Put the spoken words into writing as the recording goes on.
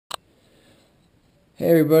Hey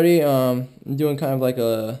everybody, I'm doing kind of like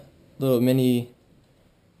a little mini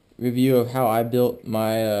review of how I built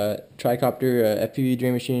my Tricopter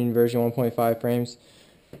FPVDM machine version 1.5 frames.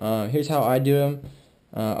 Here's how I do them.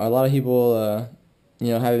 A lot of people,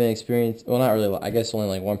 haven't experienced, well, not really, I guess only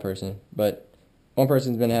like one person, but one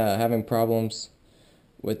person's been having problems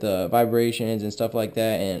with vibrations and stuff like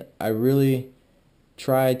that, and I really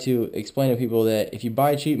try to explain to people that if you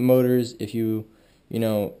buy cheap motors, if you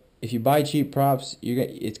buy cheap props,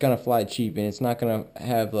 it's gonna fly cheap, and it's not gonna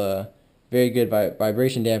have a very good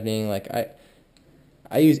vibration dampening. Like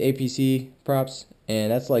I use APC props,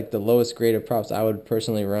 and that's like the lowest grade of props I would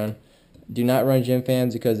personally run. Do not run gym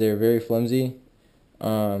fans because they're very flimsy.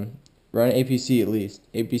 Run APC at least.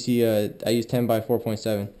 APC, I use 10 by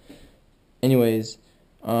 4.7. Anyways,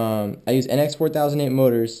 I use NX 4008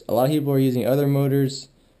 motors. A lot of people are using other motors.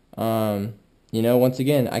 Once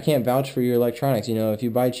again, I can't vouch for your electronics. If you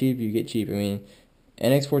buy cheap, you get cheap. I mean,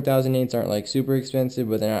 NX 4008s aren't like super expensive,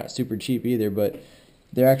 but they're not super cheap either. But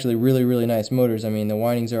they're actually really, really nice motors. I mean, the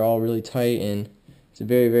windings are all really tight, and it's a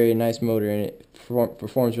very, very nice motor, and it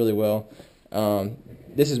performs really well.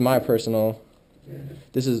 This is my personal.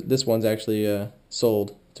 This one's actually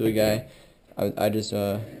sold to a guy.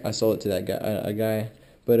 I sold it to that guy, a guy.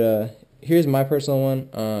 But here's my personal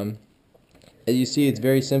one. As you see, it's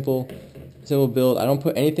very simple build. I don't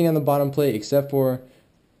put anything on the bottom plate except for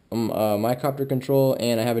my copter control,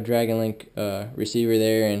 and I have a Dragon Link receiver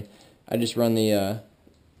there, and I just run the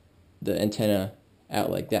antenna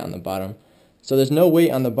out like that on the bottom. So there's no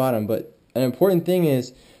weight on the bottom, but an important thing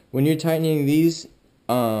is when you're tightening these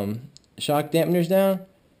shock dampeners down,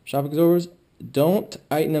 shock absorbers, don't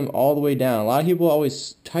tighten them all the way down. A lot of people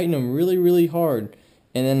always tighten them really, really hard,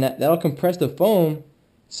 and then that'll compress the foam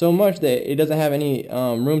so much that it doesn't have any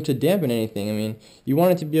room to dampen anything. I mean, you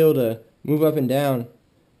want it to be able to move up and down,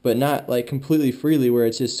 but not like completely freely where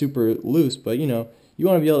it's just super loose. But you want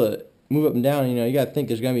to be able to move up and down. You got to think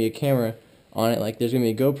there's going to be a camera on it, like there's going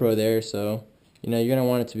to be a GoPro there, so you're going to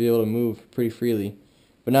want it to be able to move pretty freely,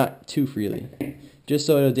 but not too freely, just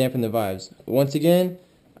so it'll dampen the vibes. Once again,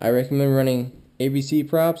 I recommend running ABC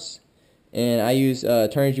props, and I use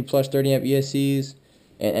Turnigy Plus 30 amp ESCs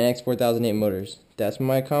and NX 4008 motors. That's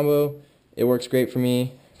my combo. It works great for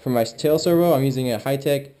me. For my tail servo, I'm using a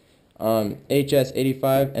high-tech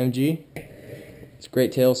HS85 MG. It's a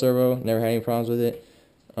great tail servo. Never had any problems with it.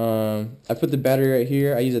 I put the battery right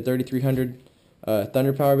here. I use a 3300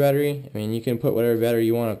 Thunder Power battery. I mean, you can put whatever battery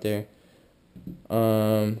you want up there.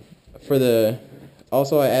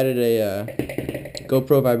 Also I added a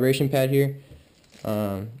GoPro vibration pad here.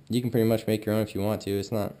 You can pretty much make your own if you want to.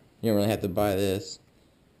 It's not, you don't really have to buy this.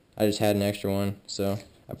 I just had an extra one, so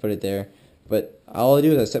I put it there. But all I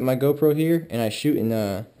do is I set my GoPro here, and I shoot in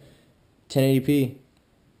 1080p.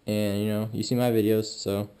 And you see my videos.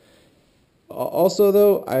 So also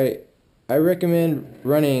though, I recommend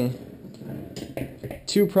running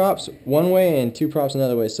 2 props one way and 2 props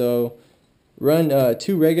another way. So run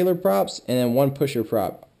 2 regular props and then 1 pusher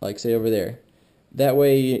prop, like say over there. That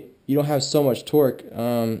way you don't have so much torque.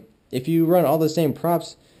 If you run all the same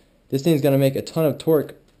props, this thing's gonna make a ton of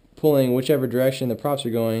torque pulling whichever direction the props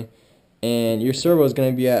are going, and your servo is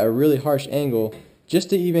going to be at a really harsh angle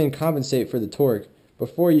just to even compensate for the torque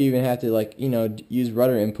before you even have to use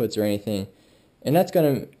rudder inputs or anything, and that's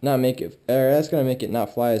going to make it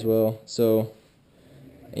not fly as well. So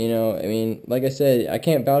I mean, like I said, I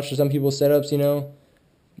can't vouch for some people's setups.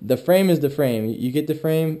 The frame is the frame. You get the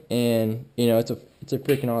frame, and it's a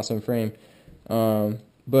freaking awesome frame.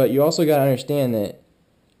 But you also got to understand that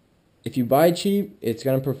if you buy cheap, it's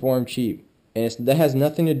going to perform cheap. And that has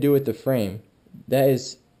nothing to do with the frame. That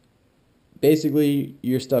is basically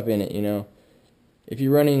your stuff in it, If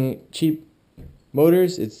you're running cheap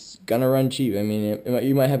motors, it's going to run cheap. I mean,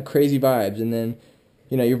 you might have crazy vibes, and then,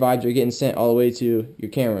 your vibes are getting sent all the way to your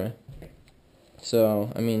camera.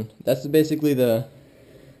 So, I mean, that's basically the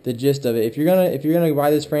gist of it. If you're gonna buy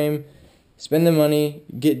this frame, spend the money,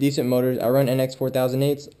 get decent motors. I run NX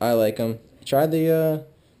 4008s. I like them. Try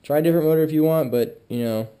a different motor if you want, but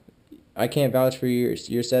I can't vouch for your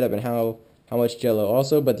setup and how much jello.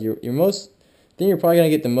 Also, but your most thing you're probably gonna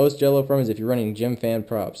get the most jello from is if you're running gym fan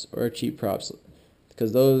props or cheap props,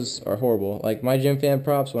 because those are horrible. Like my gym fan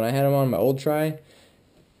props, when I had them on my old Tri,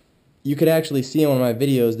 you could actually see on my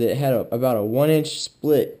videos that it had about a 1-inch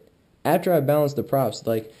split after I balanced the props.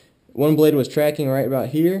 Like one blade was tracking right about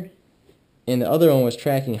here, and the other one was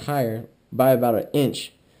tracking higher by about 1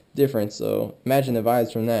 inch difference. So imagine the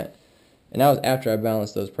vibes from that. And that was after I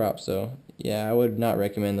balanced those props. So yeah, I would not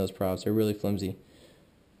recommend those props. They're really flimsy.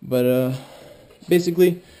 But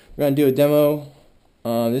basically, we're gonna do a demo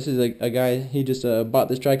This is a guy, he just bought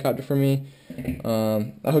this tricopter for me.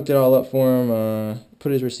 I hooked it all up for him,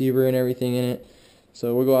 put his receiver and everything in it.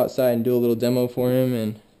 So we'll go outside and do a little demo for him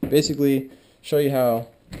and basically show you how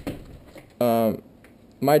a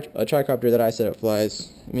tricopter that I set up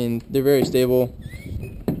flies. I mean, they're very stable.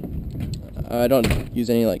 I don't use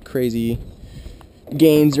any like crazy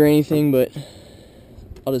gains or anything, but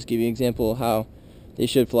I'll just give you an example of how they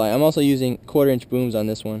should fly. I'm also using 1/4-inch booms on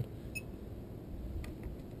this one.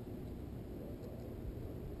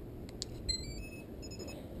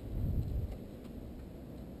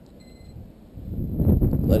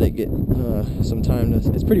 Let it get some time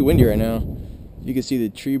to. It's pretty windy right now. You can see the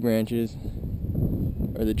tree branches,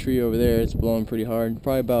 or the tree over there. It's blowing pretty hard.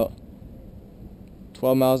 Probably about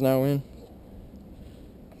 12 miles an hour wind.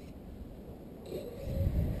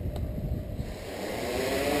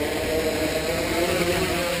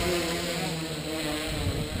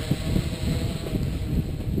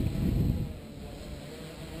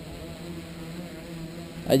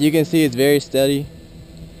 As you can see, it's very steady,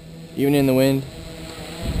 even in the wind.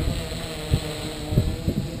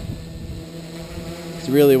 It's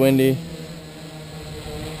really windy.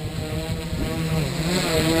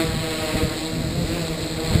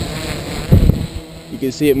 You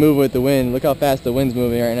can see it move with the wind. Look how fast the wind's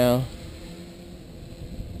moving right now.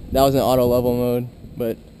 That was in auto level mode,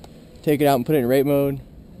 but take it out and put it in rate mode.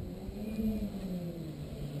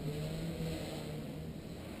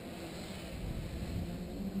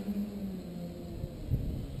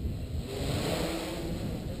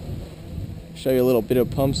 Show you a little bit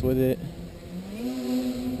of pumps with it.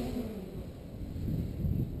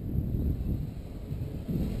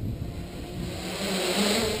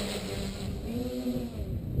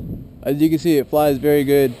 As you can see, it flies very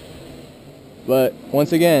good. But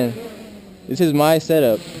once again, this is my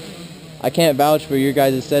setup. I can't vouch for your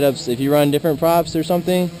guys' setups. If you run different props or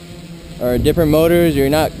something, or different motors, you're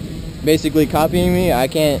not basically copying me, I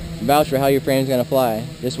can't vouch for how your frame's gonna fly.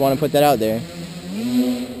 Just want to put that out there.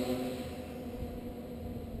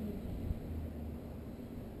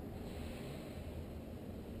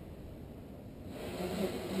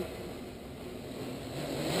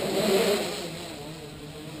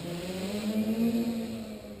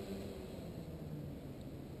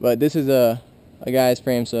 But this is a guy's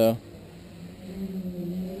frame, so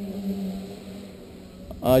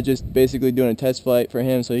I'm just basically doing a test flight for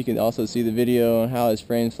him so he can also see the video on how his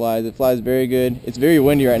frame flies. It flies very good. It's very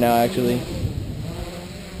windy right now, actually.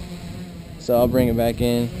 So I'll bring it back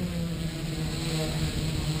in.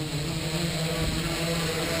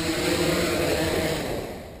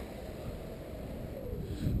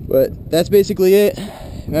 But that's basically it.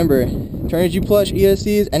 Remember, Turnigy Plush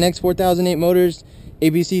ESCs, NX 4008 motors,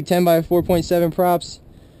 ABC 10x4.7 props,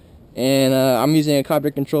 and I'm using a copter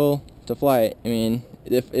control to fly it. I mean,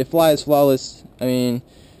 it flies flawless. I mean,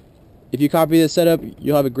 if you copy this setup,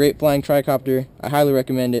 you'll have a great flying tricopter. I highly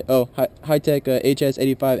recommend it. Oh, Hi-Tech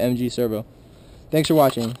HS85 MG servo. Thanks for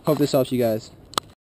watching. Hope this helps you guys.